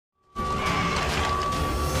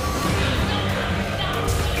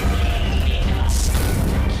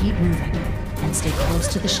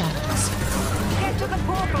portals to the shadows. Get to the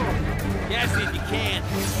portal! Yes, if you can.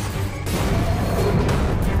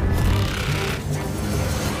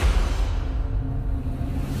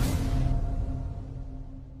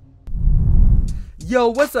 Yo,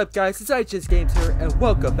 what's up guys, it's iJust Games here, and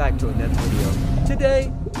welcome back to another video.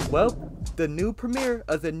 Today, well, the new premiere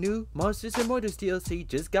of the new Monsters and Mortals DLC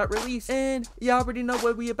just got released, and you already know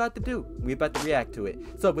what we about to do. We about to react to it.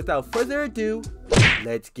 So without further ado,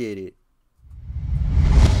 let's get it.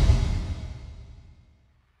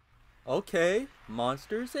 Okay,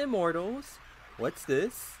 Monsters and Mortals. What's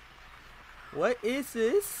this? What is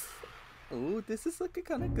this? Ooh, this is looking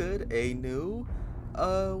kind of good. A new,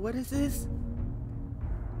 what is this?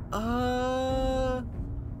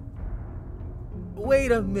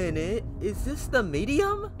 Wait a minute. Is this the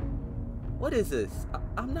medium? What is this?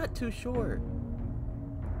 I'm not too sure.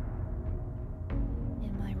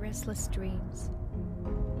 In my restless dreams,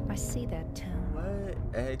 I see that town. What?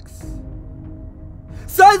 X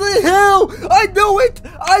Silent Hill! I knew it!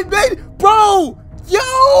 I made, bro!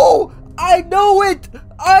 Yo! I knew it!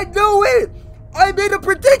 I knew it! I made a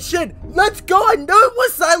prediction! Let's go! I knew it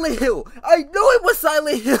was Silent Hill! I knew it was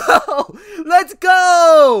Silent Hill! Let's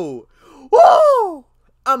go! Woo!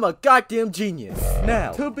 I'm a goddamn genius.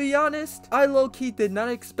 Now, to be honest, I low-key did not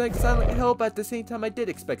expect Silent Hill, but at the same time I did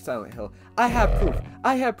expect Silent Hill. I have proof.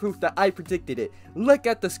 I have proof that I predicted it. Look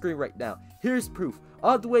at the screen right now. Here's proof.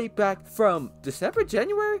 All the way back from December,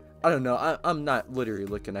 January? I don't know. I'm not literally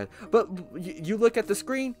looking at it. But you look at the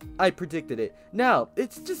screen, I predicted it. Now,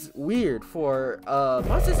 it's just weird for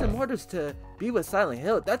Monsters and Mortals to be with Silent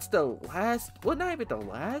Hill. That's the last, well, not even the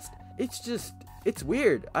last. It's just, it's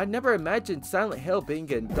weird. I never imagined Silent Hill being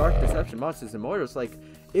in Dark Deception Monsters and Mortals. Like,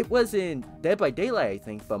 it was in Dead by Daylight, I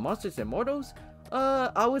think. But Monsters and Mortals?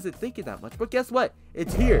 I wasn't thinking that much, but guess what?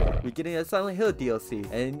 It's here. We're getting a Silent Hill DLC,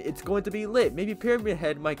 and it's going to be lit. Maybe Pyramid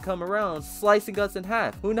Head might come around, slicing us in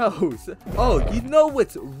half. Who knows? Oh, you know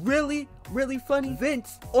what's really funny?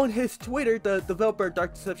 Vince, on his Twitter, the developer of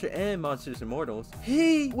Dark Deception and Monsters and Mortals,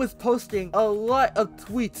 he was posting a lot of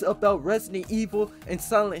tweets about Resident Evil and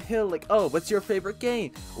Silent Hill, like, oh, what's your favorite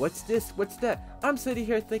game? What's this? What's that? I'm sitting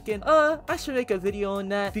here thinking, I should make a video on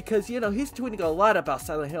that, because, you know, he's tweeting a lot about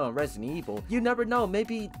Silent Hill and Resident Evil. You never know,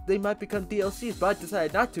 maybe they might become DLCs, but I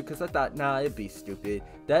decided not to, because I thought, nah, it'd be stupid.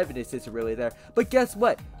 The evidence isn't really there. But guess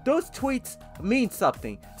what? Those tweets mean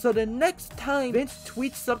something. So the next time Vince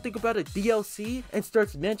tweets something about a DLC and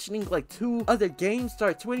starts mentioning like 2 other games,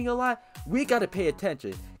 start tweeting a lot, we gotta pay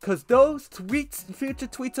attention. Cause those tweets, future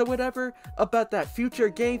tweets or whatever, about that future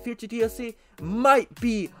game, future DLC, might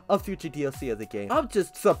be a future DLC of the game. I'm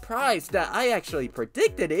just surprised that I actually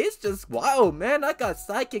predicted it. It's just, wow, man, I got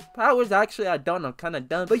psychic powers. Actually, I don't. I'm kind of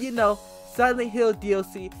dumb. But you know, Silent Hill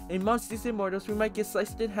DLC and Monsters and Mortals, we might get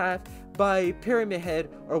sliced in half by Pyramid Head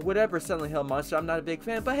or whatever Silent Hill monster. I'm not a big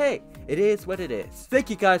fan, but hey, it is what it is. Thank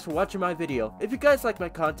you guys for watching my video. If you guys like my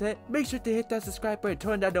content, make sure to hit that subscribe button,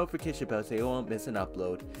 turn that notification bell so you won't miss an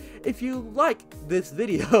upload. If you like this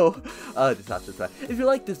video, if you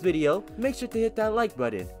like this video, make sure to hit that like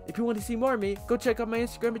button. If you want to see more of me, go check out my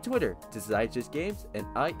Instagram and Twitter. This is iJust Games, and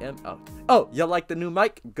I am out. Oh, y'all like the new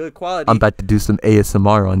mic? Good quality. I'm about to do some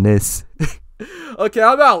ASMR on this. Okay,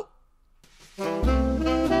 I'm out.